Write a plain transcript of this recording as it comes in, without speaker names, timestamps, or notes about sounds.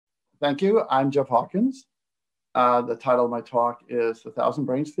Thank you. I'm Jeff Hawkins. The title of my talk is The Thousand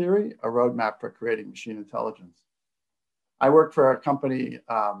Brains Theory, a roadmap for creating machine intelligence. I work for a company,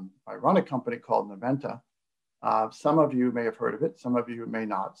 I run a company called Numenta. Some of you may have heard of it, some of you may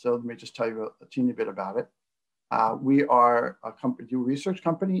not. So let me just tell you a teeny bit about it. We are a research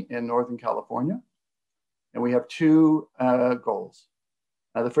company in Northern California, and we have two goals.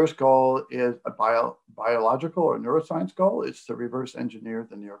 The first goal is a biological or neuroscience goal. It's to reverse engineer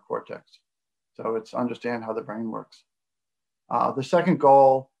the neocortex. So it's understand how the brain works. The second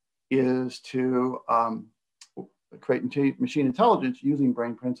goal is to create machine intelligence using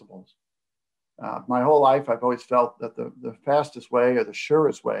brain principles. My whole life, I've always felt that the fastest way or the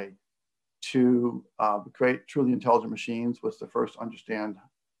surest way to create truly intelligent machines was to first understand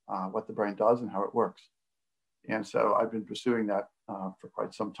what the brain does and how it works. And so I've been pursuing that for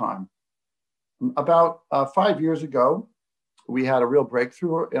quite some time. About 5 years ago, we had a real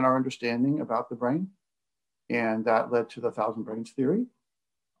breakthrough in our understanding about the brain, and that led to the Thousand Brains theory.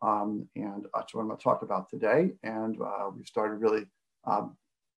 And that's what I'm going to talk about today. And we started really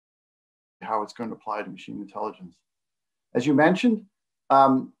how it's going to apply to machine intelligence. As you mentioned,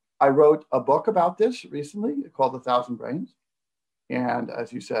 I wrote a book about this recently called The Thousand Brains. And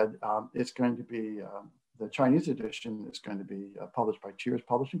as you said, it's going to be, the Chinese edition is going to be published by Cheers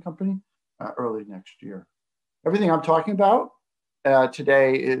Publishing Company early next year. Everything I'm talking about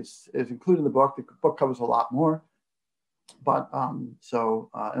today is included in the book. The book covers a lot more. But and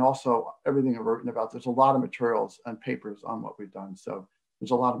also everything I've written about, there's a lot of materials and papers on what we've done. So there's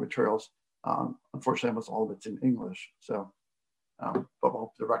a lot of materials. Unfortunately, almost all of it's in English. So, but we'll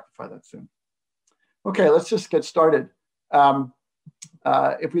hope to rectify that soon. Okay, let's just get started.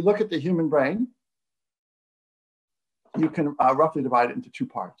 If we look at the human brain, you can roughly divide it into two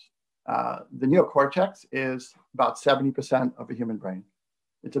parts. The neocortex is about 70% of a human brain.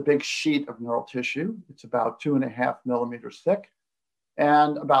 It's a big sheet of neural tissue. It's about 2.5 millimeters thick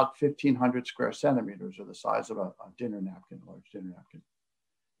and about 1,500 square centimeters, or the size of a dinner napkin, a large dinner napkin.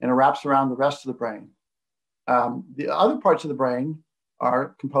 And it wraps around the rest of the brain. The other parts of the brain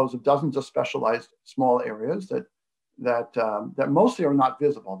are composed of dozens of specialized small areas that mostly are not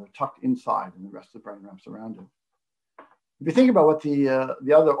visible. They're tucked inside, and the rest of the brain wraps around it. If you think about what the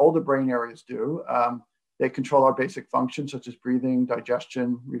other older brain areas do, they control our basic functions such as breathing,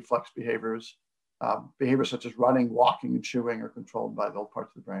 digestion, reflex behaviors. Behaviors such as running, walking, and chewing are controlled by the old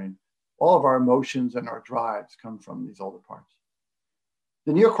parts of the brain. All of our emotions and our drives come from these older parts.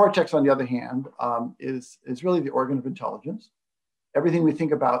 The neocortex, on the other hand, is really the organ of intelligence. Everything we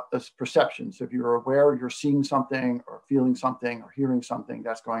think about is perception. So if you're aware you're seeing something or feeling something or hearing something,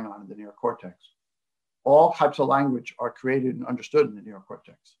 that's going on in the neocortex. All types of language are created and understood in the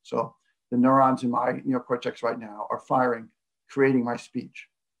neocortex. So the neurons in my neocortex right now are firing, creating my speech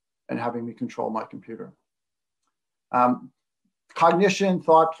and having me control my computer. Cognition,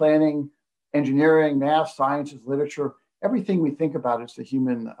 thought, planning, engineering, math, sciences, literature, everything we think about as the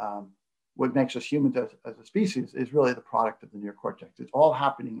human, what makes us humans as a species is really the product of the neocortex. It's all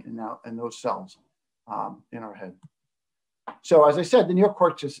happening in those cells in our head. So as I said, the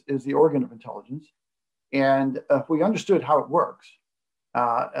neocortex is the organ of intelligence. And if we understood how it works,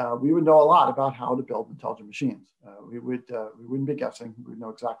 we would know a lot about how to build intelligent machines. We wouldn't be guessing. We would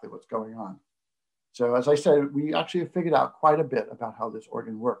know exactly what's going on. So as I said, we actually have figured out quite a bit about how this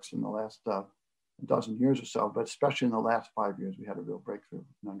organ works in the last dozen years or so, but especially in the last 5 years, we had a real breakthrough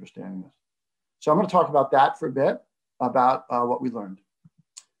in understanding this. So I'm going to talk about that for a bit, about what we learned.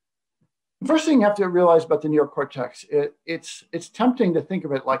 The first thing you have to realize about the neocortex, it's tempting to think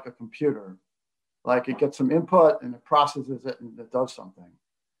of it like a computer. Like it gets some input and it processes it and it does something.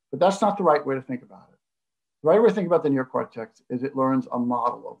 But that's not the right way to think about it. The right way to think about the neocortex is it learns a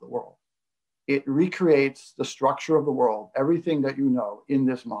model of the world. It recreates the structure of the world, everything that you know in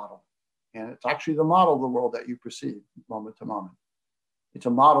this model. And it's actually the model of the world that you perceive moment to moment. It's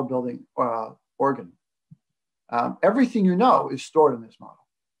a model building organ. Everything you know is stored in this model.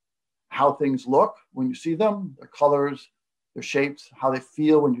 How things look when you see them, their colors, their shapes, how they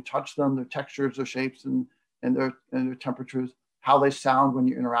feel when you touch them, their textures, their shapes, and their temperatures, how they sound when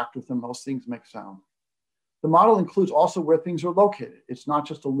you interact with them. Most things make sound. The model includes also where things are located. It's not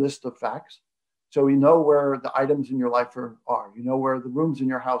just a list of facts. So you know where the items in your life are. You know where the rooms in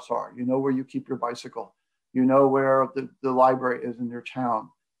your house are. You know where you keep your bicycle. You know where the library is in your town.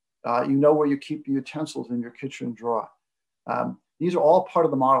 You know where you keep the utensils in your kitchen drawer. These are all part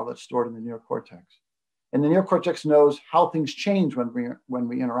of the model that's stored in the neocortex. And the neocortex knows how things change when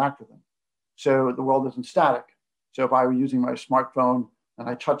we interact with them. So the world isn't static. So if I were using my smartphone and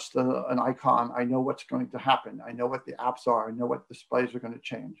I touch an icon, I know what's going to happen. I know what the apps are. I know what displays are going to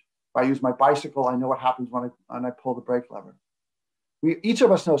change. If I use my bicycle, I know what happens when I pull the brake lever. Each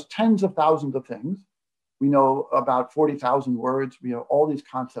of us knows tens of thousands of things. We know about 40,000 words. We know all these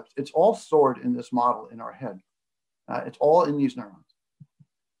concepts. It's all stored in this model in our head. It's all in these neurons.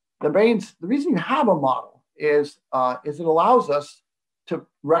 The reason you have a model is it allows us to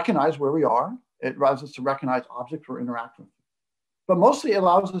recognize where we are. It allows us to recognize objects we're interacting with. But mostly it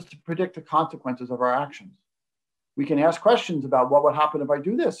allows us to predict the consequences of our actions. We can ask questions about what would happen if I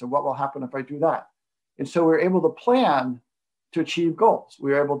do this and what will happen if I do that. And so we're able to plan to achieve goals.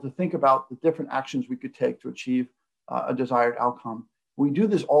 We're able to think about the different actions we could take to achieve a desired outcome. We do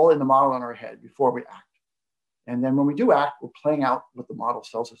this all in the model in our head before we act. And then when we do act, we're playing out what the model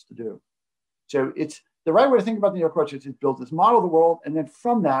tells us to do. So it's the right way to think about the neocortex is it builds this model of the world, and then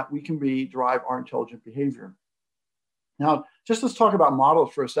from that, we can derive our intelligent behavior. Now, just let's talk about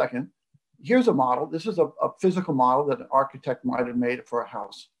models for a second. Here's a model. This is a physical model that an architect might have made for a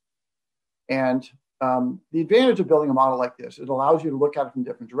house. And the advantage of building a model like this, it allows you to look at it from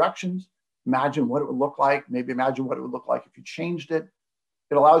different directions, imagine what it would look like, maybe imagine what it would look like if you changed it.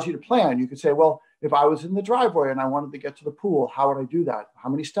 It allows you to plan. You could say, well, if I was in the driveway and I wanted to get to the pool, how would I do that? How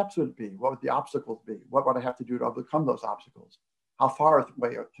many steps would it be? What would the obstacles be? What would I have to do to overcome those obstacles? How far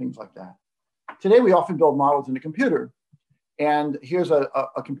away are things like that? Today, we often build models in a computer. And here's a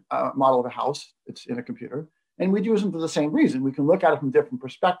model of a house. It's in a computer. And we use them for the same reason. We can look at it from different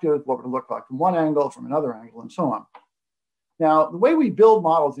perspectives, what would it look like from one angle, from another angle, and so on. Now, the way we build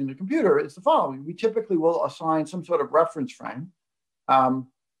models in the computer is the following. We typically will assign some sort of reference frame.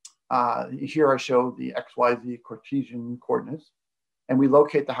 Here I show the XYZ Cartesian coordinates, and we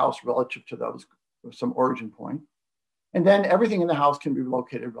locate the house relative to those with some origin point. And then everything in the house can be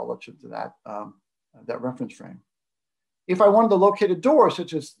located relative to that reference frame. If I wanted to locate a door,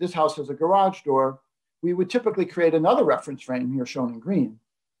 such as this house has a garage door, we would typically create another reference frame here shown in green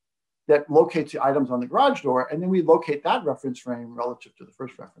that locates the items on the garage door, and then we locate that reference frame relative to the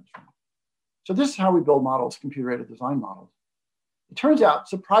first reference frame. So this is how we build models, computer-aided design models. It turns out,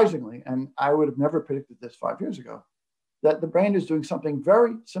 surprisingly, and I would have never predicted this 5 years ago, that the brain is doing something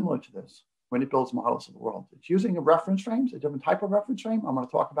very similar to this when it builds models of the world. It's using a reference frames, a different type of reference frame. I'm going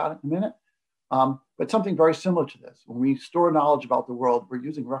to talk about it in a minute. But something very similar to this. When we store knowledge about the world, we're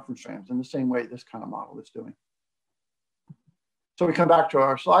using reference frames in the same way this kind of model is doing. So we come back to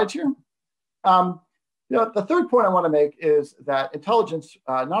our slides here. The third point I want to make is that intelligence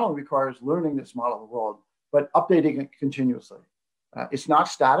not only requires learning this model of the world, but updating it continuously. It's not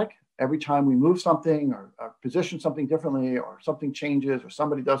static. Every time we move something or position something differently, or something changes, or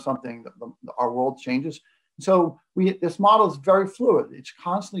somebody does something, our world changes. So this model is very fluid. It's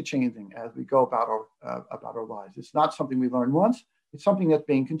constantly changing as we go about our lives. It's not something we learn once. It's something that's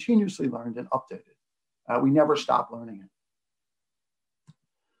being continuously learned and updated. We never stop learning it.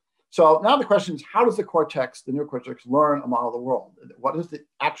 So now the question is, how does the cortex, the neocortex, learn a model of the world? What is the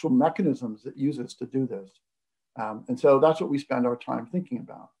actual mechanisms it uses to do this? And so that's what we spend our time thinking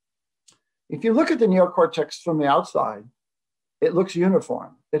about. If you look at the neocortex from the outside, it looks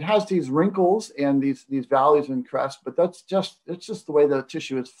uniform. It has these wrinkles and these valleys and crests, but it's just the way the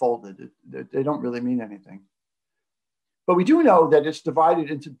tissue is folded. They don't really mean anything. But we do know that it's divided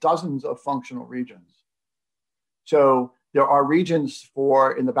into dozens of functional regions. So there are regions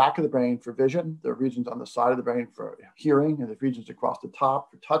in the back of the brain for vision. There are regions on the side of the brain for hearing, and there's regions across the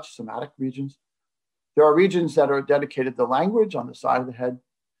top for touch, somatic regions. There are regions that are dedicated to language on the side of the head.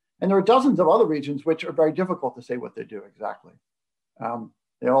 And there are dozens of other regions which are very difficult to say what they do exactly.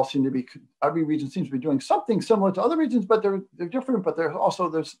 They all seem to be, every region seems to be doing something similar to other regions, but they're different, but there's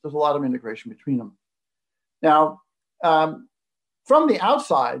a lot of integration between them. Now, from the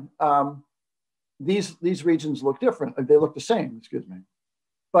outside, these regions look different. They look the same, excuse me.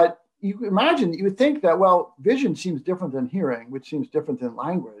 But you would think that, well, vision seems different than hearing, which seems different than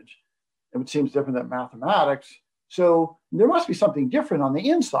language, and which seems different than mathematics. So there must be something different on the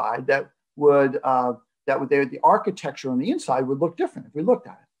inside that the architecture on the inside would look different if we looked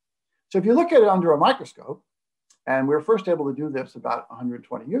at it. So if you look at it under a microscope, and we were first able to do this about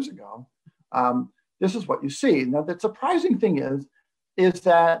 120 years ago, this is what you see. Now, the surprising thing is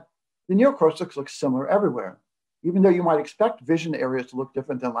that the neocortex looks similar everywhere. Even though you might expect vision areas to look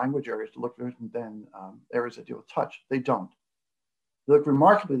different than language areas to look different than areas that deal with touch, they don't. They look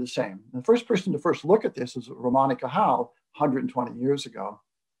remarkably the same. The first person to first look at this was Ramon Cajal 120 years ago.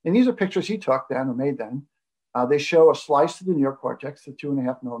 And these are pictures he took then, or made then. They show a slice of the neocortex at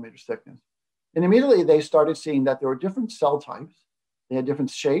 2.5 millimeters thickness. And immediately they started seeing that there were different cell types. They had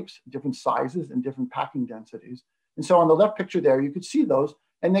different shapes, different sizes, and different packing densities. And so on the left picture there, you could see those,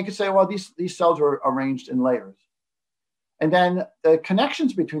 and they could say, well, these cells are arranged in layers. And then the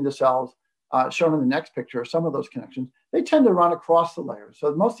connections between the cells, shown in the next picture, some of those connections, they tend to run across the layers.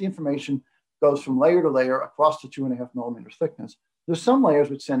 So most of the information goes from layer to layer across the 2.5 millimeters thickness. There's some layers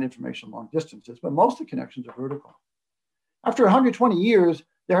which send information long distances, but most of the connections are vertical. After 120 years,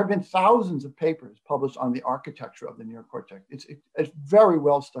 there have been thousands of papers published on the architecture of the neocortex. It's a very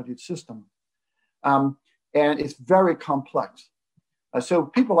well-studied system, and it's very complex. So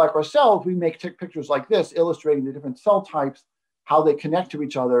people like ourselves, we make pictures like this, illustrating the different cell types, how they connect to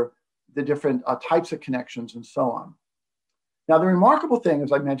each other, the different types of connections, and so on. Now, the remarkable thing,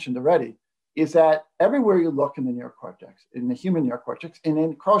 as I mentioned already, is that everywhere you look in the neocortex, in the human neocortex, and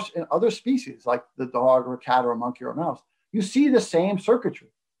in, of course, in other species like the dog or a cat or a monkey or a mouse, you see the same circuitry.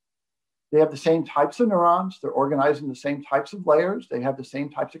 They have the same types of neurons. They're organized in the same types of layers. They have the same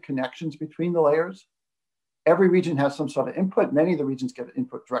types of connections between the layers. Every region has some sort of input. Many of the regions get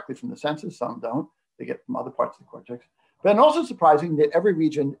input directly from the senses. Some don't. They get from other parts of the cortex. But also surprising that every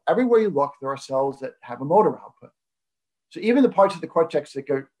region, everywhere you look, there are cells that have a motor output. So even the parts of the cortex that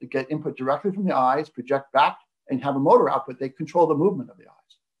get input directly from the eyes, project back and have a motor output, they control the movement of the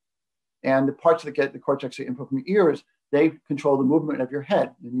eyes. And the parts that get the cortex that input from your ears, they control the movement of your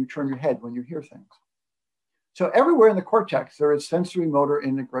head, and you turn your head when you hear things. So everywhere in the cortex, there is sensory motor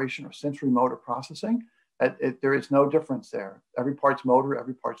integration or sensory motor processing. There is no difference there. Every part's motor,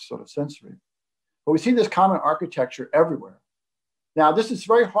 every part's sort of sensory. But we see this common architecture everywhere. Now, this is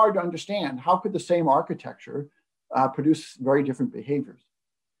very hard to understand. How could the same architecture produce very different behaviors?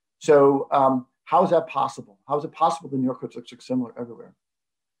 So how is that possible? How is it possible the neocortex looks similar everywhere?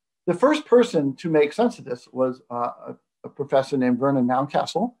 The first person to make sense of this was a professor named Vernon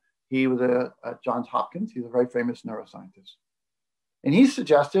Mountcastle. He was at Johns Hopkins. He's a very famous neuroscientist. And he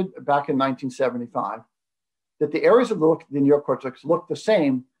suggested back in 1975 that the areas of the neocortex look the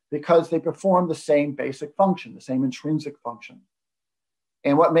same because they perform the same basic function, the same intrinsic function.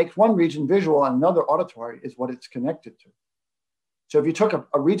 And what makes one region visual and another auditory is what it's connected to. So if you took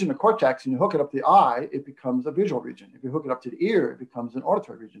a region of cortex and you hook it up to the eye, it becomes a visual region. If you hook it up to the ear, it becomes an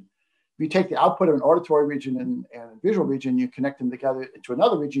auditory region. If you take the output of an auditory region and a visual region, you connect them together to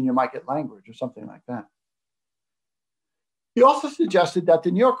another region, you might get language or something like that. He also suggested that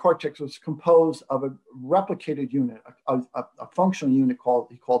the neocortex was composed of a replicated unit, a functional unit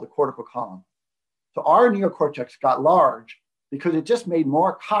he called the cortical column. So our neocortex got large because it just made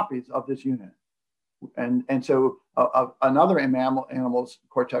more copies of this unit. And so another animal's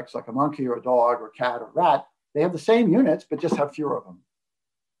cortex, like a monkey or a dog or a cat or a rat, they have the same units, but just have fewer of them.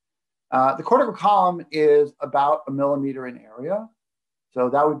 The cortical column is about 1 millimeter in area. So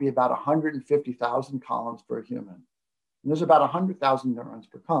that would be about 150,000 columns for a human. And there's about 100,000 neurons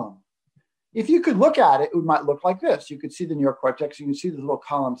per column. If you could look at it, it might look like this. You could see the neocortex, you can see the little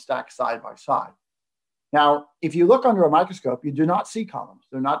columns stacked side by side. Now, if you look under a microscope, you do not see columns.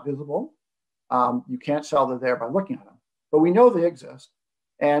 They're not visible. You can't tell they're there by looking at them, but we know they exist.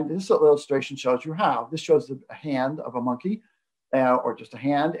 And this illustration shows you how. This shows a hand of a monkey, or just a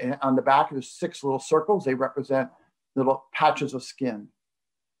hand. And on the back, there's 6 little circles. They represent little patches of skin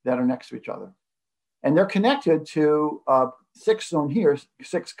that are next to each other. And they're connected to 6 shown here,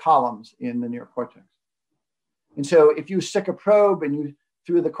 6 columns in the neocortex. And so if you stick a probe and you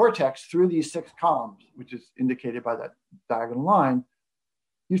through the cortex, through these 6 columns, which is indicated by that diagonal line,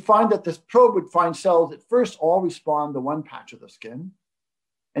 you'd find that this probe would find cells that first all respond to one patch of the skin.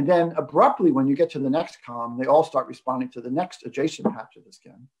 And then abruptly, when you get to the next column, they all start responding to the next adjacent patch of the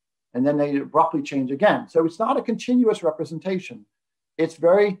skin. And then they abruptly change again. So it's not a continuous representation. It's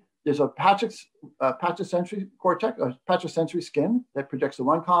there's a patch of sensory cortex, a patch of sensory skin that projects to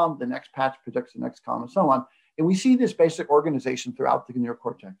one column, the next patch projects to the next column, and so on. And we see this basic organization throughout the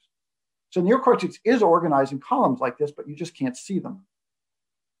neocortex. So the neocortex is organized in columns like this, but you just can't see them.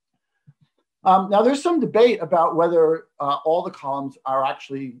 Now, there's some debate about whether all the columns are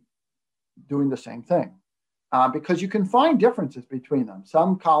actually doing the same thing, because you can find differences between them.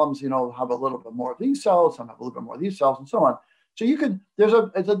 Some columns, have a little bit more of these cells, some have a little bit more of these cells, and so on. So there's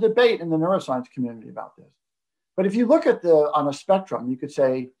a debate in the neuroscience community about this. But if you look at on a spectrum, you could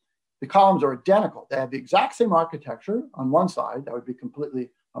say the columns are identical. They have the exact same architecture on one side. That would be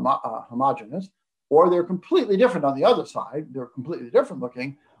completely homogeneous. Or they're completely different on the other side. They're completely different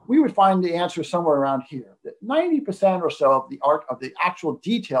looking. We would find the answer somewhere around here, that 90% or so of the actual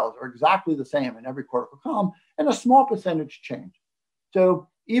details are exactly the same in every cortical column, and a small percentage change. So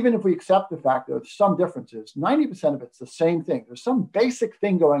even if we accept the fact that there's some differences, 90% of it's the same thing. There's some basic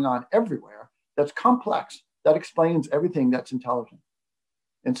thing going on everywhere that's complex, that explains everything that's intelligent.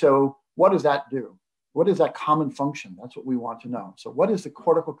 And so what does that do? What is that common function? That's what we want to know. So what is the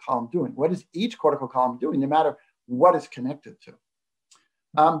cortical column doing? What is each cortical column doing, no matter what it's connected to.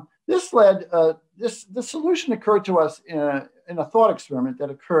 The solution occurred to us in a thought experiment that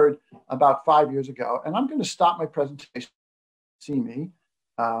occurred about 5 years ago. And I'm going to stop my presentation. See me.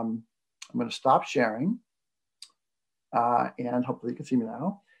 I'm going to stop sharing. And hopefully you can see me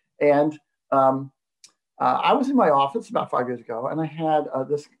now. And I was in my office about 5 years ago, and I had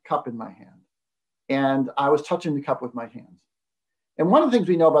this cup in my hand. And I was touching the cup with my hands. And one of the things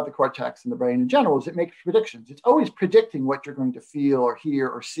we know about the cortex and the brain in general is it makes predictions. It's always predicting what you're going to feel or hear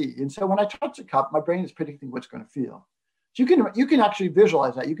or see. And so when I touch the cup, my brain is predicting what's going to feel. So you can actually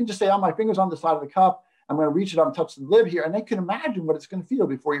visualize that. You can just say, oh, my finger's on the side of the cup. I'm going to reach it up and touch the lid here. And they can imagine what it's going to feel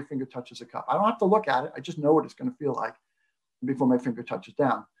before your finger touches the cup. I don't have to look at it. I just know what it's going to feel like before my finger touches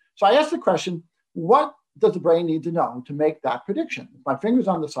down. So I asked the question, what does the brain need to know to make that prediction? If my finger's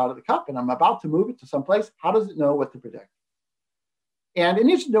on the side of the cup and I'm about to move it to someplace, how does it know what to predict? And it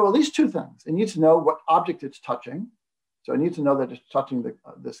needs to know at least two things. It needs to know what object it's touching. So it needs to know that it's touching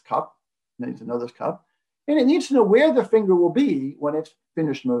this cup. It needs to know this cup. And it needs to know where the finger will be when it's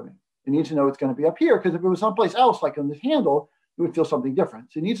finished moving. It needs to know it's going to be up here, because if it was someplace else, like on this handle, it would feel something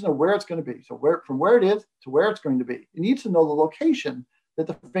different. So it needs to know where it's going to be. So from where it is to where it's going to be. It needs to know the location that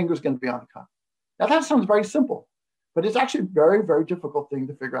the finger is going to be on the cup. Now that sounds very simple, but it's actually a very, very difficult thing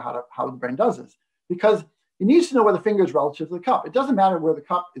to figure out how the brain does this, because it needs to know where the finger is relative to the cup. It doesn't matter where the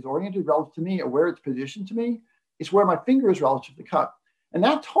cup is oriented relative to me or where it's positioned to me. It's where my finger is relative to the cup. And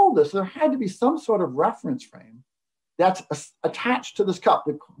that told us there had to be some sort of reference frame that's attached to this cup.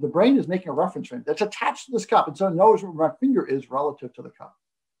 The brain is making a reference frame that's attached to this cup, and so it knows where my finger is relative to the cup.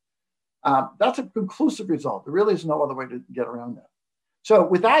 That's a conclusive result. There really is no other way to get around that. So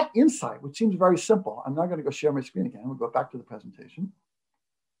with that insight, which seems very simple, I'm now going to go share my screen again. We'll go back to the presentation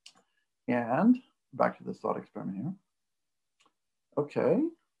and back to this thought experiment here. Okay,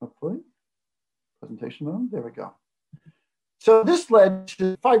 hopefully, presentation mode, there we go. So this led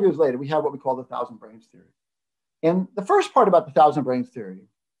to 5 years later, we have what we call the 1,000 brains theory. And the first part about the 1,000 brains theory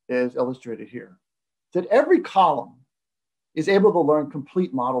is illustrated here. That every column is able to learn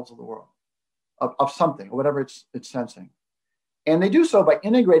complete models of the world, of something, or whatever it's sensing. And they do so by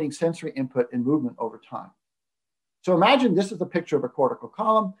integrating sensory input and movement over time. So imagine this is a picture of a cortical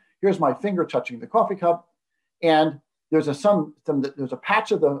column. Here's my finger touching the coffee cup. And there's a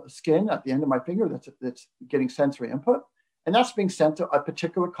patch of the skin at the end of my finger that's getting sensory input. And that's being sent to a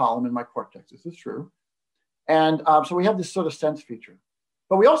particular column in my cortex. This is true. And so we have this sort of sense feature.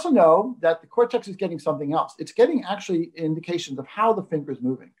 But we also know that the cortex is getting something else. It's getting actually indications of how the finger is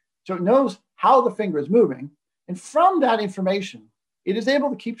moving. So it knows how the finger is moving. And from that information, it is able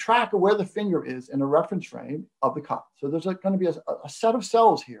to keep track of where the finger is in a reference frame of the cup. So there's going to be a set of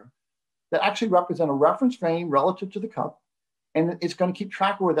cells here that actually represent a reference frame relative to the cup. And it's going to keep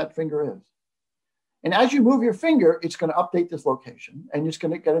track of where that finger is. And as you move your finger, it's going to update this location, and it's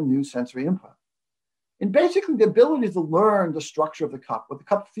going to get a new sensory input. And basically, the ability to learn the structure of the cup, what the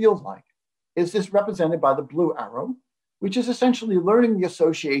cup feels like, is this represented by the blue arrow, which is essentially learning the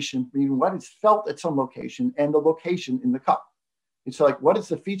association between what is felt at some location and the location in the cup. It's like, what is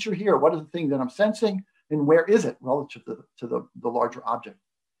the feature here? What is the thing that I'm sensing? And where is it relative to the larger object?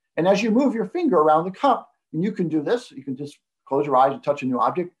 And as you move your finger around the cup, and you can do this, you can just close your eyes and touch a new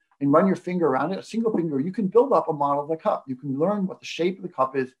object and run your finger around it, a single finger, you can build up a model of the cup. You can learn what the shape of the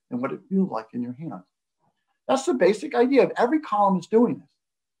cup is and what it feels like in your hand. That's the basic idea of every column is doing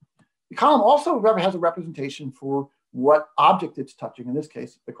this. The column also has a representation for what object it's touching, in this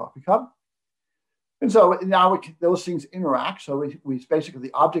case, the coffee cup. And so now those things interact. So we basically,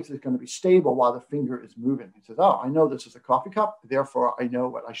 the object is going to be stable while the finger is moving. It says, oh, I know this is a coffee cup. Therefore, I know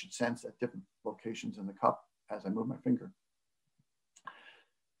what I should sense at different locations in the cup as I move my finger.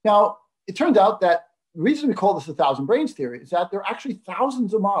 Now, it turns out that the reason we call this the 1,000 brains theory is that there are actually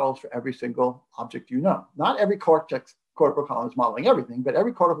thousands of models for every single object you know. Not every cortical column is modeling everything, but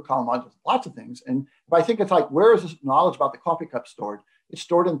every cortical column models lots of things. And if I think it's like, where is this knowledge about the coffee cup stored? It's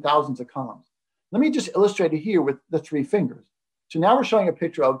stored in thousands of columns. Let me just illustrate it here with the 3 fingers. So now we're showing a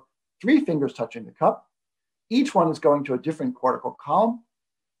picture of 3 fingers touching the cup. Each one is going to a different cortical column.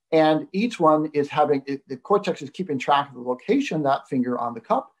 And each one is having, the cortex is keeping track of the location of that finger on the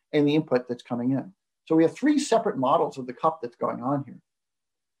cup and the input that's coming in. So we have 3 separate models of the cup that's going on here.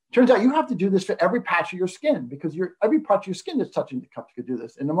 Turns out you have to do this for every patch of your skin, because every part of your skin that's touching the cup could do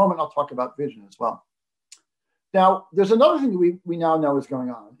this. In a moment, I'll talk about vision as well. Now, there's another thing that we now know is going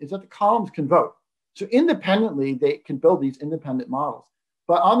on, is that the columns can vote. So independently, they can build these independent models.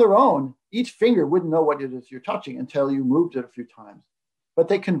 But on their own, each finger wouldn't know what it is you're touching until you moved it a few times. But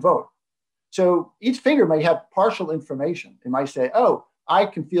they can vote. So each finger may have partial information. It might say, oh, I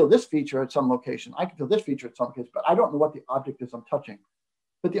can feel this feature at some location. I can feel this feature at some location, but I don't know what the object is I'm touching.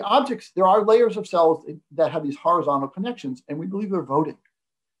 But the objects, there are layers of cells that have these horizontal connections, and we believe they're voting.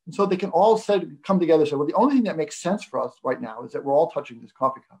 And so they can all come together and say, well, the only thing that makes sense for us right now is that we're all touching this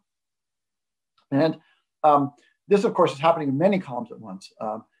coffee cup. And this, of course, is happening in many columns at once,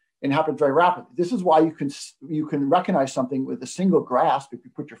 and happens very rapidly. This is why you can recognize something with a single grasp if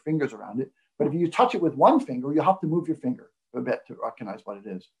you put your fingers around it. But if you touch it with one finger, you have to move your finger a bit to recognize what it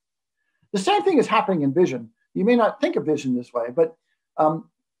is. The same thing is happening in vision. You may not think of vision this way, but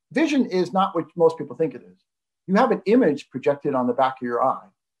vision is not what most people think it is. You have an image projected on the back of your eye,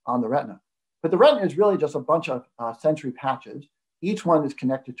 on the retina. But the retina is really just a bunch of sensory patches. Each one is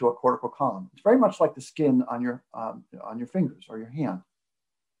connected to a cortical column. It's very much like the skin on your fingers or your hand,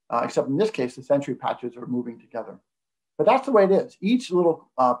 except in this case, the sensory patches are moving together. But that's the way it is. Each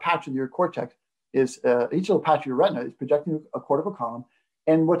little patch of your cortex each little patch of your retina is projecting a cortical column.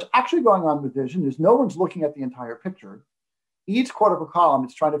 And what's actually going on with vision is no one's looking at the entire picture. Each cortical column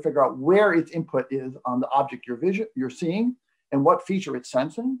is trying to figure out where its input is on the object you're seeing and what feature it's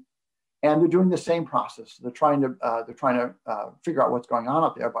sensing. And they're doing the same process. They're trying to figure out what's going on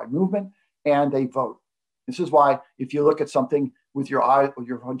out there by movement, and they vote. This is why if you look at something with your eye, with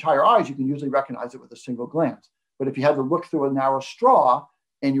your entire eyes, you can usually recognize it with a single glance. But if you had to look through a narrow straw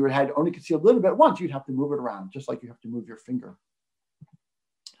and you had only could see a little bit once, you'd have to move it around, just like you have to move your finger.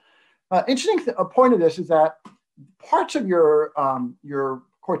 Interesting point of this is that parts of your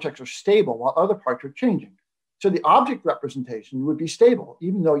cortex are stable while other parts are changing. So the object representation would be stable,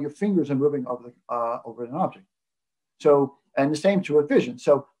 even though your fingers are moving over an object. So, and the same true with vision.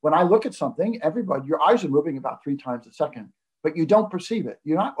 So when I look at something, your eyes are moving about 3 times a second, but you don't perceive it.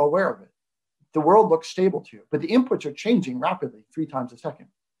 You're not aware of it. The world looks stable to you, but the inputs are changing rapidly 3 times a second.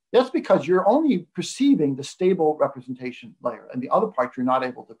 That's because you're only perceiving the stable representation layer, and the other part you're not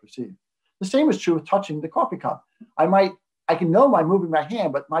able to perceive. The same is true with touching the coffee cup. I can know I'm moving my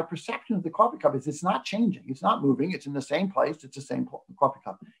hand, but my perception of the coffee cup is it's not changing. It's not moving. It's in the same place. It's the same coffee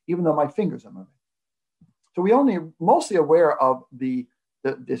cup, even though my fingers are moving. So we only are mostly aware of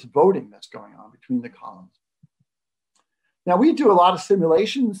this voting that's going on between the columns. Now, we do a lot of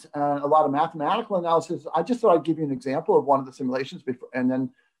simulations, a lot of mathematical analysis. I just thought I'd give you an example of one of the simulations before, and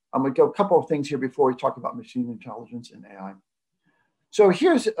then I'm going to go a couple of things here before we talk about machine intelligence and AI. So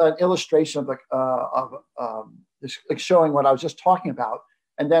here's an illustration of showing what I was just talking about,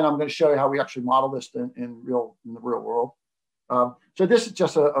 and then I'm going to show you how we actually model this in the real world. So this is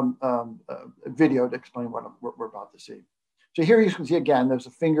just a video to explain what we're about to see. So here you can see again, there's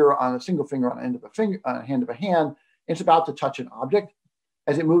a single finger on the end of a hand of a hand. It's about to touch an object.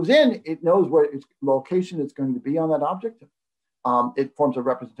 As it moves in, it knows where its location is going to be on that object. It forms a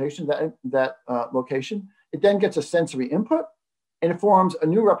representation of that location. It then gets a sensory input, and it forms a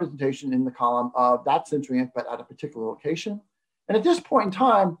new representation in the column of that sensory input at a particular location. And at this point in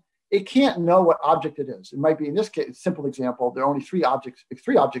time, it can't know what object it is. It might be, in this case, simple example, there are only 3 objects.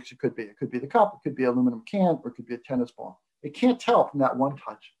 3 objects it could be. It could be the cup, it could be an aluminum can, or it could be a tennis ball. It can't tell from that one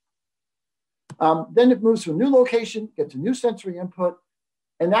touch. Then it moves to a new location, gets a new sensory input,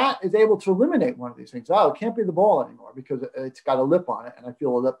 and that is able to eliminate one of these things. Oh, it can't be the ball anymore because it's got a lip on it, and I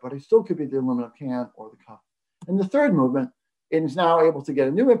feel a lip, but it still could be the aluminum can or the cup. And the third movement, it is now able to get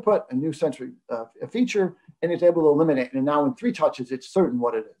a new input, a new sensory feature, and it's able to eliminate it. And now in 3 touches, it's certain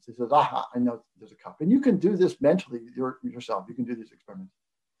what it is. It says, aha, I know there's a cup. And you can do this mentally yourself. You can do these experiments.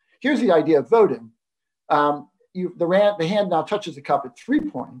 Here's the idea of voting. The hand now touches the cup at 3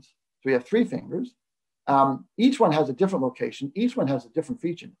 points. So we have 3 fingers. Each one has a different location. Each one has a different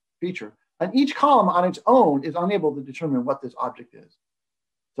feature. And each column on its own is unable to determine what this object is.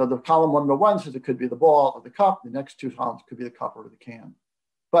 So the column 101 says it could be the ball or the cup. The next 2 columns could be the cup or the can.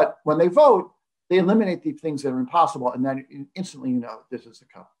 But when they vote, they eliminate the things that are impossible, and then instantly you know this is the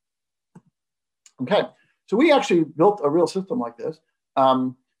cup. Okay, so we actually built a real system like this.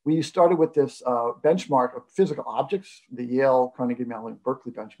 We started with this benchmark of physical objects, the Yale, Carnegie Mellon,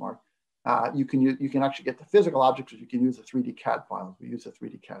 Berkeley benchmark. You can actually get the physical objects, you can use the 3D CAD files. We use the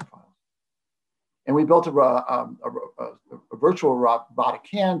 3D CAD files. And we built a virtual robotic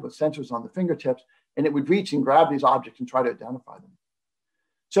hand with sensors on the fingertips, and it would reach and grab these objects and try to identify them.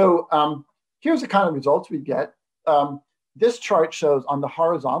 So here's the kind of results we get. This chart shows on the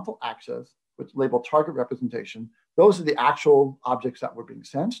horizontal axis, which is labeled target representation, those are the actual objects that were being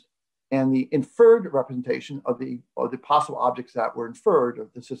sensed, and the inferred representation of the possible objects that were inferred, or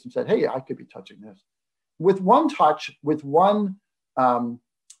the system said, hey, I could be touching this. With one touch, with one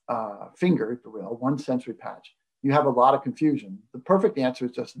finger, if you will, one sensory patch, you have a lot of confusion. The perfect answer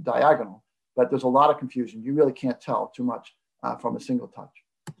is just diagonal, but there's a lot of confusion. You really can't tell too much from a single touch.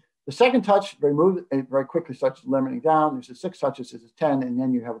 The second touch, it very quickly starts limiting down. There's 6 touches, this is 10, and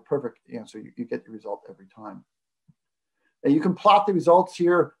then you have a perfect answer. You get the result every time. And you can plot the results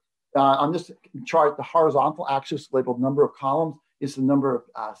here on this chart. The horizontal axis labeled number of columns is the number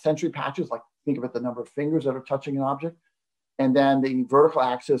of sensory patches, like think about the number of fingers that are touching an object. And then the vertical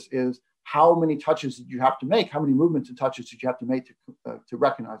axis is how many touches did you have to make, how many movements and touches did you have to make to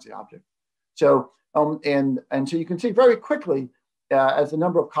recognize the object. So, and so you can see very quickly as the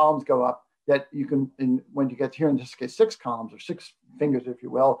number of columns go up that you can, when you get here in this case, 6 columns or 6 fingers, if you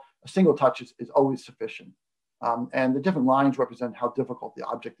will, a single touch is always sufficient. And the different lines represent how difficult the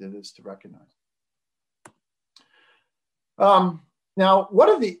object it is to recognize. Now,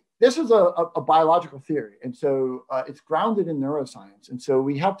 this is a biological theory, and so it's grounded in neuroscience. And so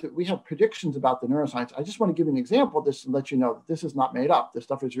we have predictions about the neuroscience. I just want to give you an example of this and let you know that this is not made up. This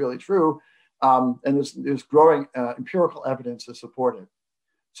stuff is really true, and there's growing empirical evidence to support it.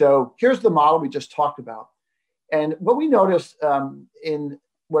 So here's the model we just talked about, and what we noticed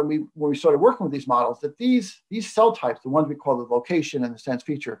when we started working with these models, that these cell types, the ones we call the location and the sense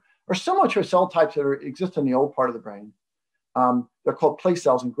feature, are similar to cell types that exist in the old part of the brain. They're called place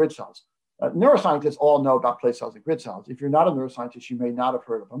cells and grid cells. Neuroscientists all know about place cells and grid cells. If you're not a neuroscientist, you may not have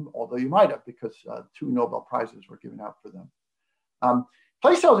heard of them, although you might have, because 2 Nobel Prizes were given out for them.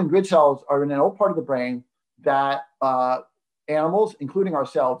 Place cells and grid cells are in an old part of the brain that animals, including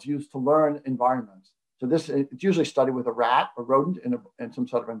ourselves, use to learn environments. So it's usually studied with a rat, a rodent in some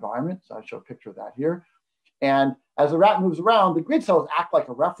sort of environment. So I show a picture of that here. And as the rat moves around, the grid cells act like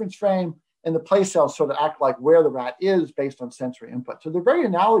a reference frame, and the place cells sort of act like where the rat is based on sensory input. So they're very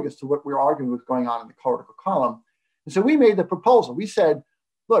analogous to what we're arguing was going on in the cortical column. And so we made the proposal. We said,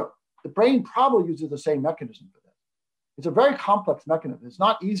 look, the brain probably uses the same mechanism for this. It's a very complex mechanism. It's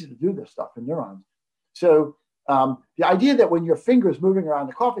not easy to do this stuff in neurons. So the idea that when your finger is moving around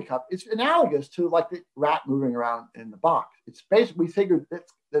the coffee cup, it's analogous to like the rat moving around in the box. It's basically, we figured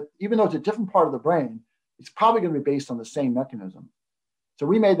that even though it's a different part of the brain, it's probably going to be based on the same mechanism. So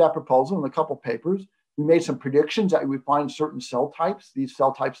we made that proposal in a couple of papers. We made some predictions that we would find certain cell types, these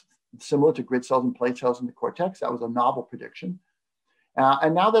cell types similar to grid cells and plate cells in the cortex. That was a novel prediction.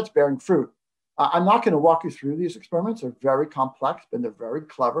 And now that's bearing fruit. I'm not going to walk you through these experiments. They're very complex, but they're very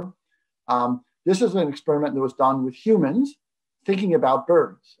clever. This is an experiment that was done with humans thinking about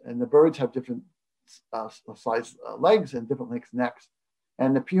birds. And the birds have different size legs and different length necks.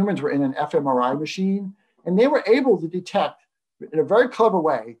 And the humans were in an fMRI machine, and they were able to detect in a very clever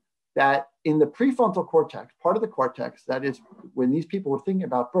way that in the prefrontal cortex, part of the cortex, that is when these people were thinking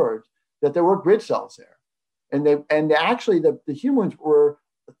about birds, that there were grid cells there. And actually the humans were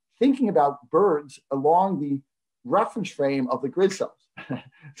thinking about birds along the reference frame of the grid cells.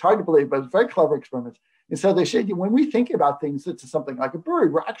 It's hard to believe, but it's very clever experiments. And so they said, when we think about things that's something like a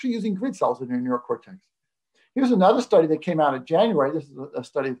bird, we're actually using grid cells in our neurocortex. Here's another study that came out in January. This is a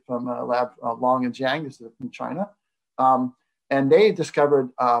study from lab Long and Zhang. This is from China. And they discovered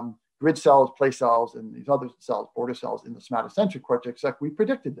grid cells, place cells, and these other cells, border cells in the somatosensory cortex like we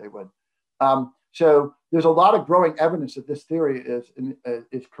predicted they would. So there's a lot of growing evidence that this theory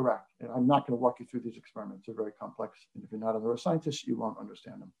is correct. And I'm not going to walk you through these experiments. They're very complex. And if you're not a neuroscientist, you won't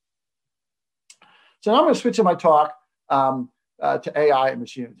understand them. So now I'm going to switch in my talk to AI and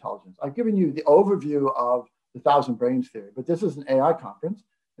machine intelligence. I've given you the overview of the 1,000 Brains theory, but this is an AI conference.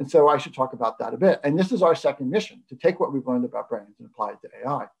 And so I should talk about that a bit. And this is our second mission, to take what we've learned about brains and apply it to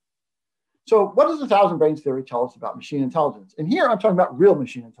AI. So what does the 1,000 Brains theory tell us about machine intelligence? And here I'm talking about real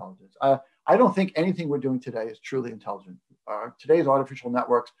machine intelligence. I don't think anything we're doing today is truly intelligent. Today's artificial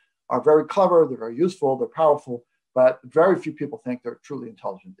networks are very clever, they're very useful, they're powerful, but very few people think they're truly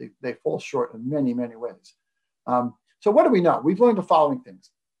intelligent. They fall short in many, many ways. So what do we know? We've learned the following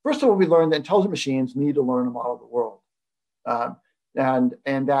things. First of all, we learned that intelligent machines need to learn to model the world. And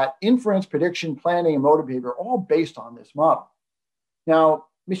that inference, prediction, planning, and motor behavior are all based on this model. Now,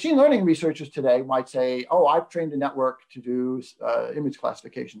 machine learning researchers today might say, oh, I've trained a network to do image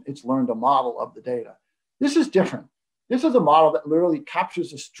classification. It's learned a model of the data. This is different. This is a model that literally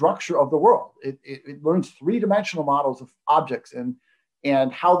captures the structure of the world. It learns 3-dimensional models of objects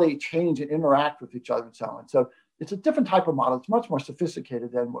and how they change and interact with each other and so on. So it's a different type of model. It's much more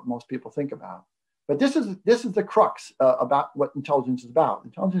sophisticated than what most people think about. But this is the crux about what intelligence is about.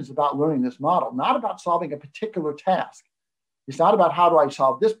 Intelligence is about learning this model, not about solving a particular task. It's not about how do I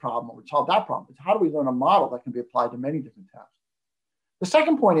solve this problem or solve that problem. It's how do we learn a model that can be applied to many different tasks. The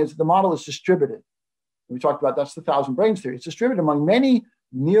second point is the model is distributed. We talked about that's the 1,000 Brains theory. It's distributed among many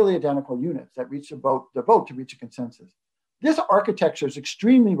nearly identical units that reach the vote to reach a consensus. This architecture is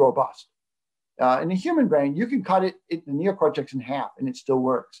extremely robust. In the human brain, you can cut the neocortex in half and it still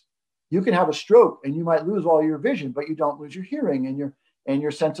works. You can have a stroke and you might lose all your vision, but you don't lose your hearing and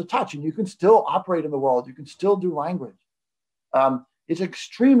your sense of touch, and you can still operate in the world. You can still do language. It's an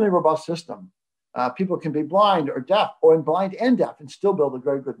extremely robust system. People can be blind or deaf, or blind and deaf, and still build a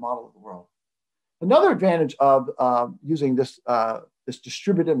very good model of the world. Another advantage of using this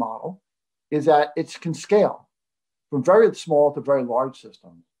distributed model is that it can scale from very small to very large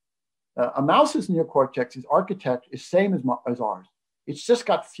systems. A mouse's neocortex architect is same as ours. It's just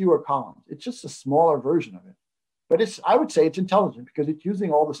got fewer columns. It's just a smaller version of it. But I would say it's intelligent because it's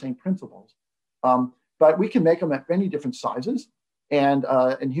using all the same principles. But we can make them at many different sizes, and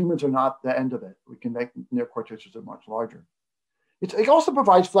humans are not the end of it. We can make neocortexes that are much larger. It also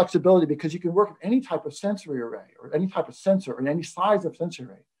provides flexibility because you can work with any type of sensory array or any type of sensor or any size of sensory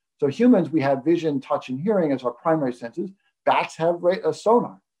array. So humans, we have vision, touch, and hearing as our primary senses. Bats have a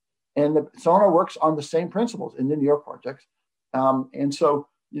sonar, and the sonar works on the same principles in the neocortex. And so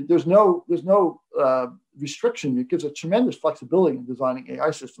there's no restriction. It gives a tremendous flexibility in designing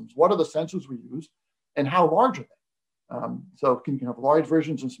AI systems. What are the sensors we use, and how large are they? So you can have large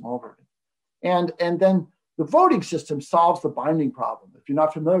versions and small versions. And then the voting system solves the binding problem. If you're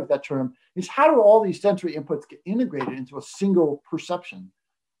not familiar with that term, it's how do all these sensory inputs get integrated into a single perception?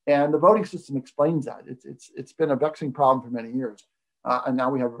 And the voting system explains that. It's been a vexing problem for many years. And now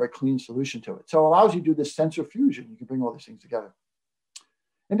we have a very clean solution to it. So it allows you to do this sensor fusion. You can bring all these things together.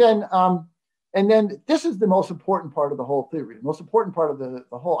 And then this is the most important part of the whole theory, the most important part of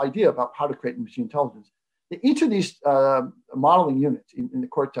the whole idea about how to create machine intelligence. Each of these modeling units in the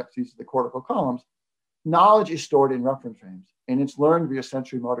cortex, these are the cortical columns, knowledge is stored in reference frames, and it's learned via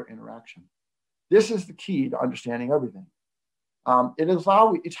sensory motor interaction. This is the key to understanding everything.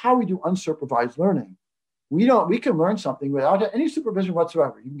 It's how we do unsupervised learning. We can learn something without any supervision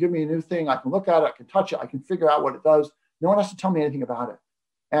whatsoever. You can give me a new thing, I can look at it, I can touch it, I can figure out what it does. No one has to tell me anything about it.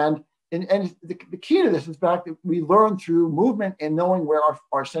 And the key to this is back that we learn through movement and knowing where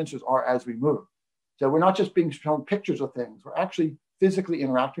our sensors are as we move. So we're not just being shown pictures of things, we're actually physically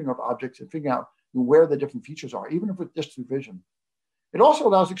interacting with objects and figuring out where the different features are, even if it's just through vision. It also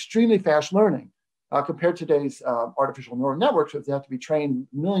allows extremely fast learning compared to today's artificial neural networks, which they have to be trained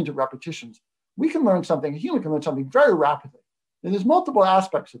millions of repetitions. We can learn something, a human can learn something very rapidly. And there's multiple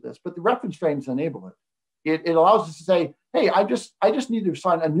aspects of this, but the reference frames enable it. It allows us to say, hey, I just need to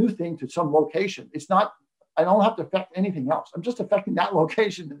assign a new thing to some location. It's not, I don't have to affect anything else. I'm just affecting that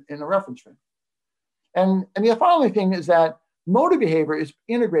location in a reference frame. And the final thing is that motor behavior is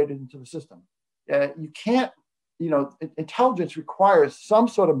integrated into the system. You can't, intelligence requires some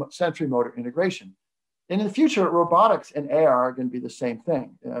sort of sensory motor integration. And in the future, robotics and AI are going to be the same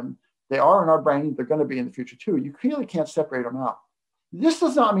thing. They are in our brain, they're going to be in the future too. You really can't separate them out. This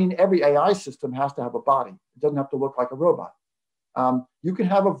does not mean every AI system has to have a body. It doesn't have to look like a robot. You can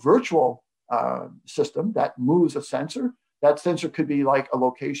have a virtual system that moves a sensor. That sensor could be like a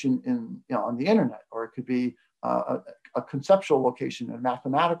location on the internet, or it could be a conceptual location in a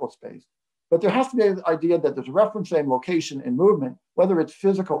mathematical space. But there has to be an idea that there's a reference frame, location, and movement, whether it's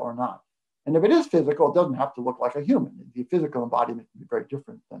physical or not. And if it is physical, it doesn't have to look like a human. The physical embodiment can be very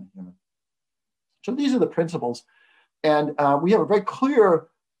different than a human. So these are the principles. And we have a very clear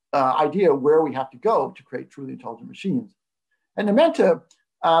idea where we have to go to create truly intelligent machines. And Numenta,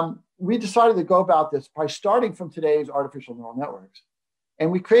 we decided to go about this by starting from today's artificial neural networks.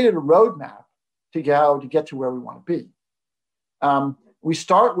 And we created a roadmap to get to where we want to be. We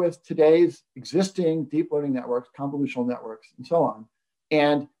start with today's existing deep learning networks, convolutional networks, and so on.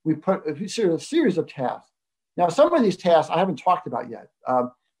 And we put a series of tasks. Now, some of these tasks I haven't talked about yet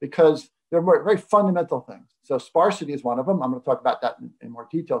because they're very fundamental things. So sparsity is one of them. I'm going to talk about that in more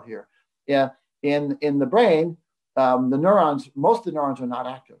detail here. In the brain, the neurons, most of the neurons are not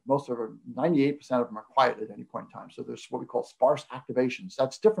active. 98% of them are quiet at any point in time. So there's what we call sparse activations.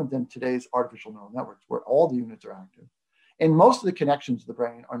 That's different than today's artificial neural networks, where all the units are active. And most of the connections to the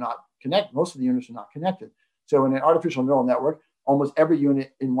brain are not connected. Most of the units are not connected. So in an artificial neural network, almost every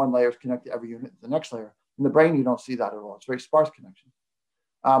unit in one layer is connected to every unit in the next layer. In the brain, you don't see that at all. It's very sparse connections.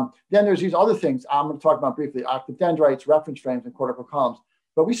 Then there's these other things I'm going to talk about briefly: active dendrites, reference frames, and cortical columns.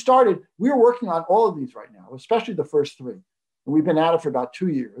 But we're working on all of these right now, especially the first three. And we've been at it for about 2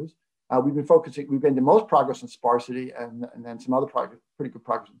 years. We've been the most progress in sparsity and then some other pretty good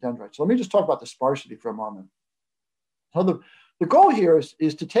progress in dendrites. So let me just talk about the sparsity for a moment. So the goal here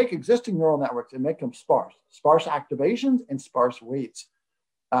is to take existing neural networks and make them sparse activations and sparse weights.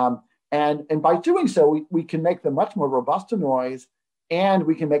 And by doing so, we can make them much more robust to noise, and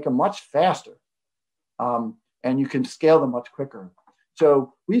we can make them much faster. And you can scale them much quicker.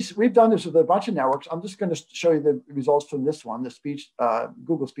 So we've done this with a bunch of networks. I'm just going to show you the results from this one, the speech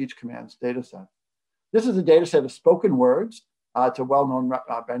Google Speech Commands data set. This is a data set of spoken words. It's a well-known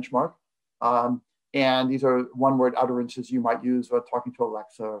benchmark. And these are one-word utterances you might use when talking to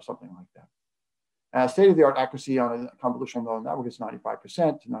Alexa or something like that. State-of-the-art accuracy on a convolutional neural network is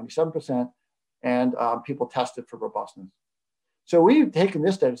 95% to 97%, and people test it for robustness. So we've taken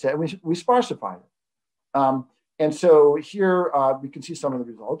this data set and we sparsified it. And so here we can see some of the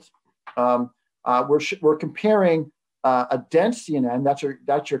results. We're comparing a dense CNN,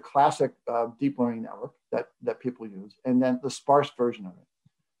 that's your classic deep learning network that people use, and then the sparse version of it.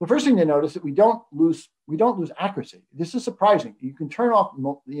 The first thing to notice is that we don't lose accuracy. This is surprising. You can turn off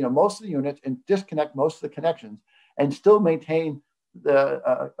most of the units and disconnect most of the connections and still maintain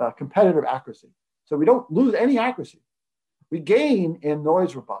the competitive accuracy. So we don't lose any accuracy. We gain in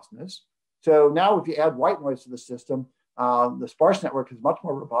noise robustness. So now if you add white noise to the system, the sparse network is much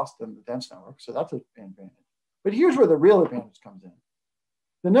more robust than the dense network. So that's an advantage. But here's where the real advantage comes in.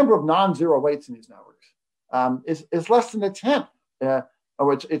 The number of non-zero weights in these networks is less than a tenth.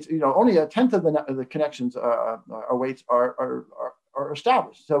 It's only a tenth of the connections or weights are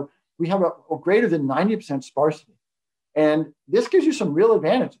established. So we have a greater than 90% sparsity. And this gives you some real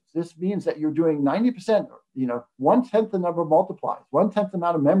advantages. This means that you're doing 90%, 1/10 the number of multiplies, 1/10 the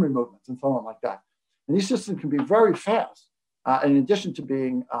amount of memory movements, and so on like that. And these systems can be very fast, in addition to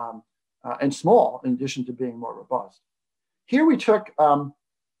being, and small, in addition to being more robust. Here we took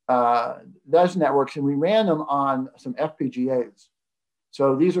those networks and we ran them on some FPGAs.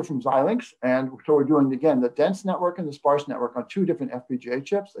 So these are from Xilinx, and so we're doing, again, the dense network and the sparse network on two different FPGA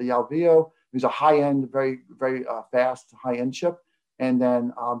chips, the Alveo, who's a high-end, very, very fast, high-end chip, and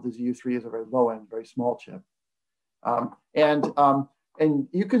then the ZU3 is a very low-end, very small chip. And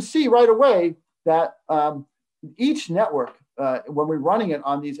you can see right away that each network, when we're running it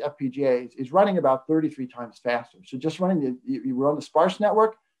on these FPGAs, is running about 33 times faster. So just running you run the sparse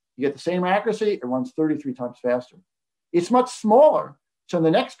network, you get the same accuracy, it runs 33 times faster. It's much smaller. So in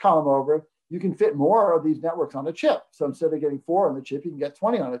the next column over, you can fit more of these networks on a chip. So instead of getting 4 on the chip, you can get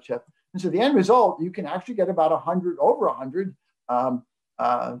 20 on a chip. And so the end result, you can actually get about 100, over 100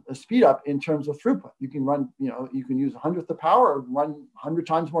 speed up in terms of throughput. You can run, you can use 100th the power or run 100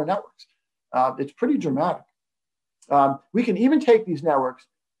 times more networks. It's pretty dramatic. We can even take these networks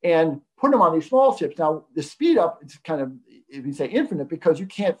and put them on these small chips. Now, the speed up is kind of, if you say infinite, because you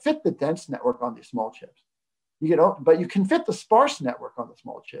can't fit the dense network on these small chips. But you can fit the sparse network on the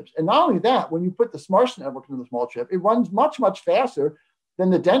small chips. And not only that, when you put the sparse network on the small chip, it runs much, much faster than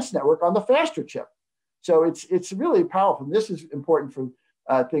the dense network on the faster chip. So it's really powerful. And this is important for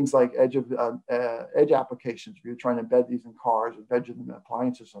things like edge applications, where you're trying to embed these in cars, embed them in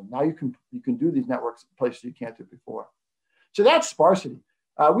appliances. So now you can do these networks in places you can't do before. So that's sparsity.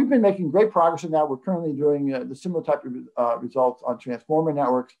 We've been making great progress in that. We're currently doing the similar type of results on transformer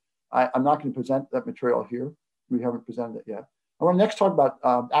networks. I'm not going to present that material here. We haven't presented it yet. I want to next talk about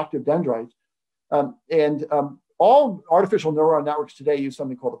active dendrites. All artificial neural networks today use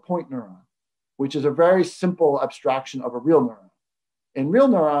something called a point neuron, which is a very simple abstraction of a real neuron. In real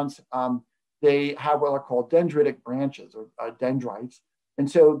neurons, they have what are called dendritic branches or dendrites. And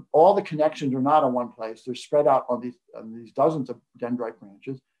so all the connections are not in one place. They're spread out on these dozens of dendrite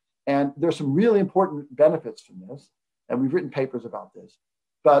branches. And there's some really important benefits from this. And we've written papers about this.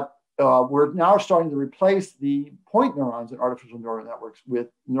 But we're now starting to replace the point neurons in artificial neural networks with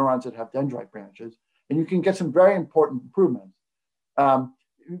neurons that have dendrite branches. And you can get some very important improvements.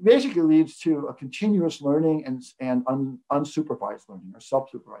 It basically leads to a continuous learning and unsupervised learning or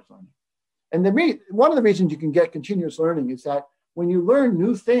self-supervised learning. And one of the reasons you can get continuous learning is that when you learn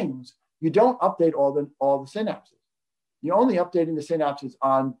new things, you don't update all the synapses. You're only updating the synapses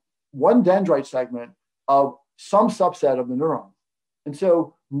on one dendrite segment of some subset of the neuron. And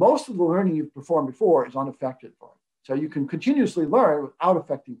so most of the learning you've performed before is unaffected by it. So you can continuously learn without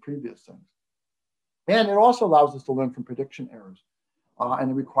affecting previous things. And it also allows us to learn from prediction errors.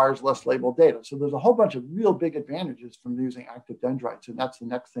 And it requires less labeled data. So there's a whole bunch of real big advantages from using active dendrites. And that's the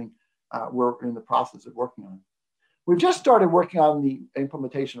next thing we're in the process of working on. We've just started working on the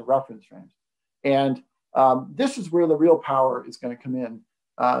implementation of reference frames. And this is where the real power is going to come in.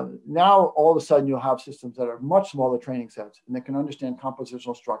 Now, all of a sudden, you'll have systems that are much smaller training sets and that can understand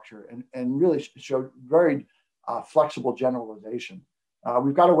compositional structure and really show very flexible generalization.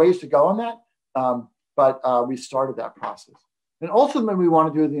 We've got a ways to go on that, but we started that process. And ultimately, we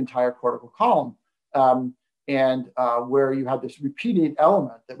want to do the entire cortical column where you have this repeated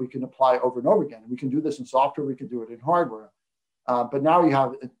element that we can apply over and over again. We can do this in software, we can do it in hardware. But now you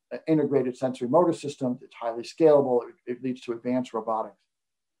have integrated sensory motor systems. It's highly scalable. It leads to advanced robotics.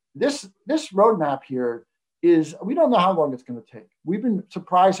 This roadmap here is, we don't know how long it's going to take. We've been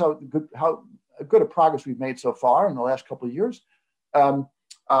surprised how good a progress we've made so far in the last couple of years. So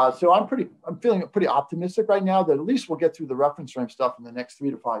I'm feeling pretty optimistic right now that at least we'll get through the reference frame stuff in the next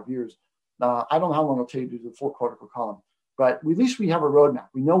 3 to 5 years. I don't know how long it'll take to do the full cortical column, but at least we have a roadmap.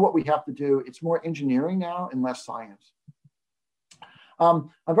 We know what we have to do. It's more engineering now and less science. I'm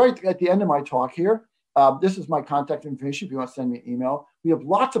right at the end of my talk here. This is my contact information if you want to send me an email. We have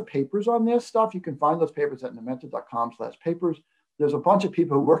lots of papers on this stuff. You can find those papers at numenta.com/papers. There's a bunch of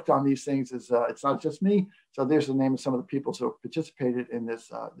people who worked on these things. It's not just me. So there's the name of some of the people who participated in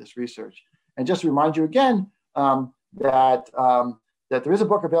this research. And just to remind you again that there is a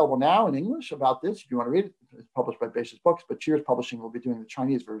book available now in English about this. If you want to read it, it's published by Basis Books, but Cheers Publishing will be doing the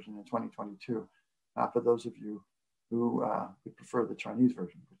Chinese version in 2022 for those of you who prefer the Chinese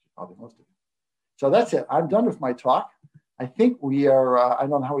version, which is probably most of you. So that's it. I'm done with my talk. I think we are, I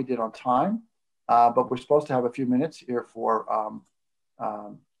don't know how we did on time, but we're supposed to have a few minutes here for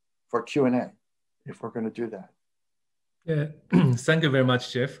Q&A, if we're going to do that. Yeah, thank you very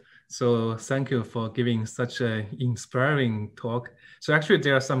much, Jeff. So thank you for giving such an inspiring talk. So actually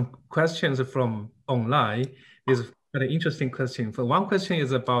there are some questions from online. There's a very interesting question. For one question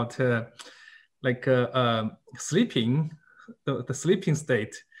is about sleeping, the sleeping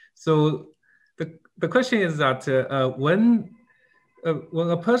state. So the question is that when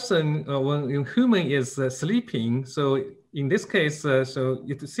a person, when a human is sleeping, so in this case, so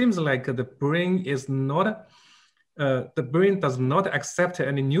it seems like the brain is not, the brain does not accept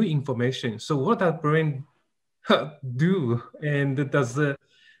any new information. So what does brain do? And does the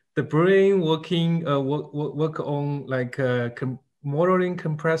brain work on like modeling,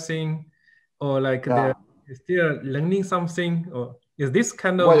 compressing, or like they're still learning something? Or is this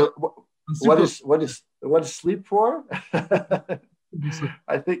kind of what is sleep for?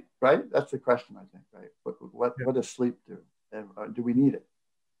 I think, right? That's the question, I think, right? What does sleep do? And do we need it,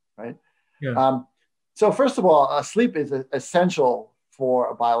 right? Yeah. So first of all, sleep is essential for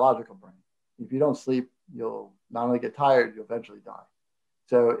a biological brain. If you don't sleep, you'll not only get tired, you'll eventually die.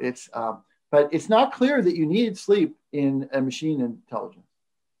 So it's, but it's not clear that you need sleep in a machine intelligence.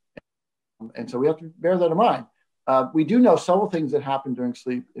 And so we have to bear that in mind. We do know several things that happen during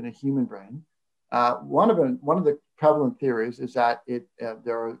sleep in a human brain. One of the prevalent theories is that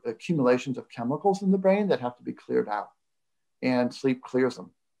there are accumulations of chemicals in the brain that have to be cleared out, and sleep clears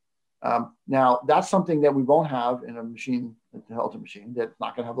them. Now, that's something that we won't have in a machine, intelligent machine, that's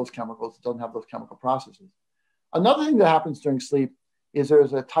not going to have those chemicals, it doesn't have those chemical processes. Another thing that happens during sleep is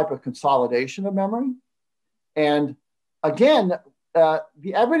there's a type of consolidation of memory. And again,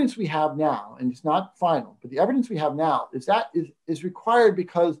 the evidence we have now, and it's not final, but the evidence we have now is required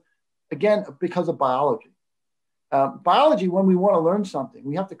because of biology. Biology, when we want to learn something,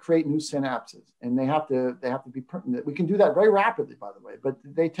 we have to create new synapses, and they have to be pertinent. We can do that very rapidly, by the way, but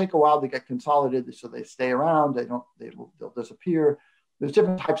they take a while to get consolidated, so they stay around. They'll disappear. There's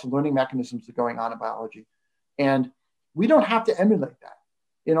different types of learning mechanisms that are going on in biology, and we don't have to emulate that.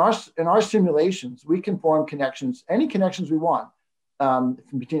 In our simulations, we can form connections, any connections we want,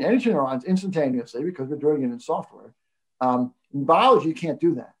 between any two neurons instantaneously, because we're doing it in software. In biology, you can't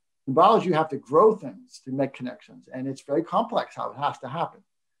do that. In biology, you have to grow things to make connections, and it's very complex how it has to happen.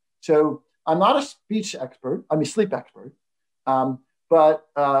 So I'm not a sleep expert, but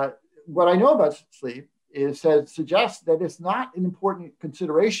what I know about sleep suggests that it's not an important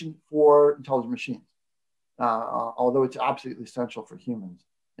consideration for intelligent machines, although it's absolutely essential for humans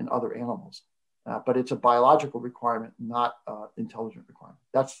and other animals. But it's a biological requirement, not intelligent requirement.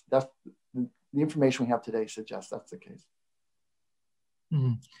 That's the information we have today suggests that's the case.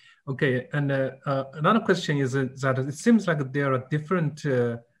 Mm-hmm. Okay, and another question is that it seems like there are different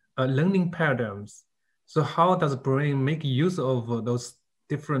learning paradigms. So how does the brain make use of those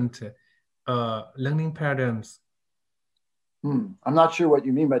different learning patterns? I'm not sure what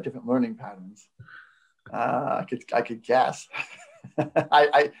you mean by different learning patterns. I could guess.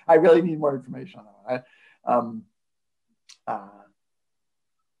 I really need more information on that.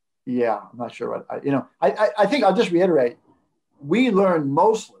 Yeah, I'm not sure what I think I'll just reiterate. We learn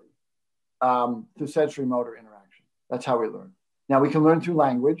mostly through sensory motor interaction. That's how we learn. Now we can learn through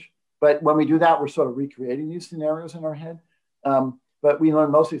language, but when we do that, we're sort of recreating these scenarios in our head. But we learn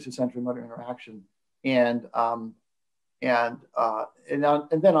mostly through sensory motor interaction, and then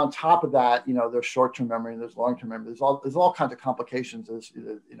on top of that, there's short-term memory, there's long-term memory, there's all kinds of complications. There's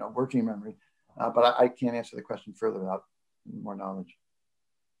working memory, but I can't answer the question further without more knowledge.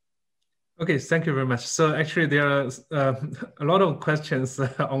 Okay, thank you very much. So actually there are a lot of questions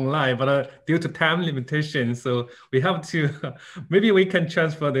online, but due to time limitation, so we have to, maybe we can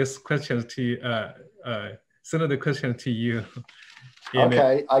transfer these questions to, send the questions to you.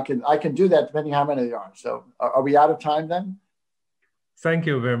 Okay, I can do that depending how many there are. So are we out of time then? Thank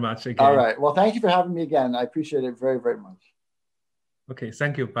you very much again. All right, well, thank you for having me again. I appreciate it very, very much. Okay,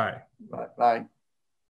 thank you, bye. Bye.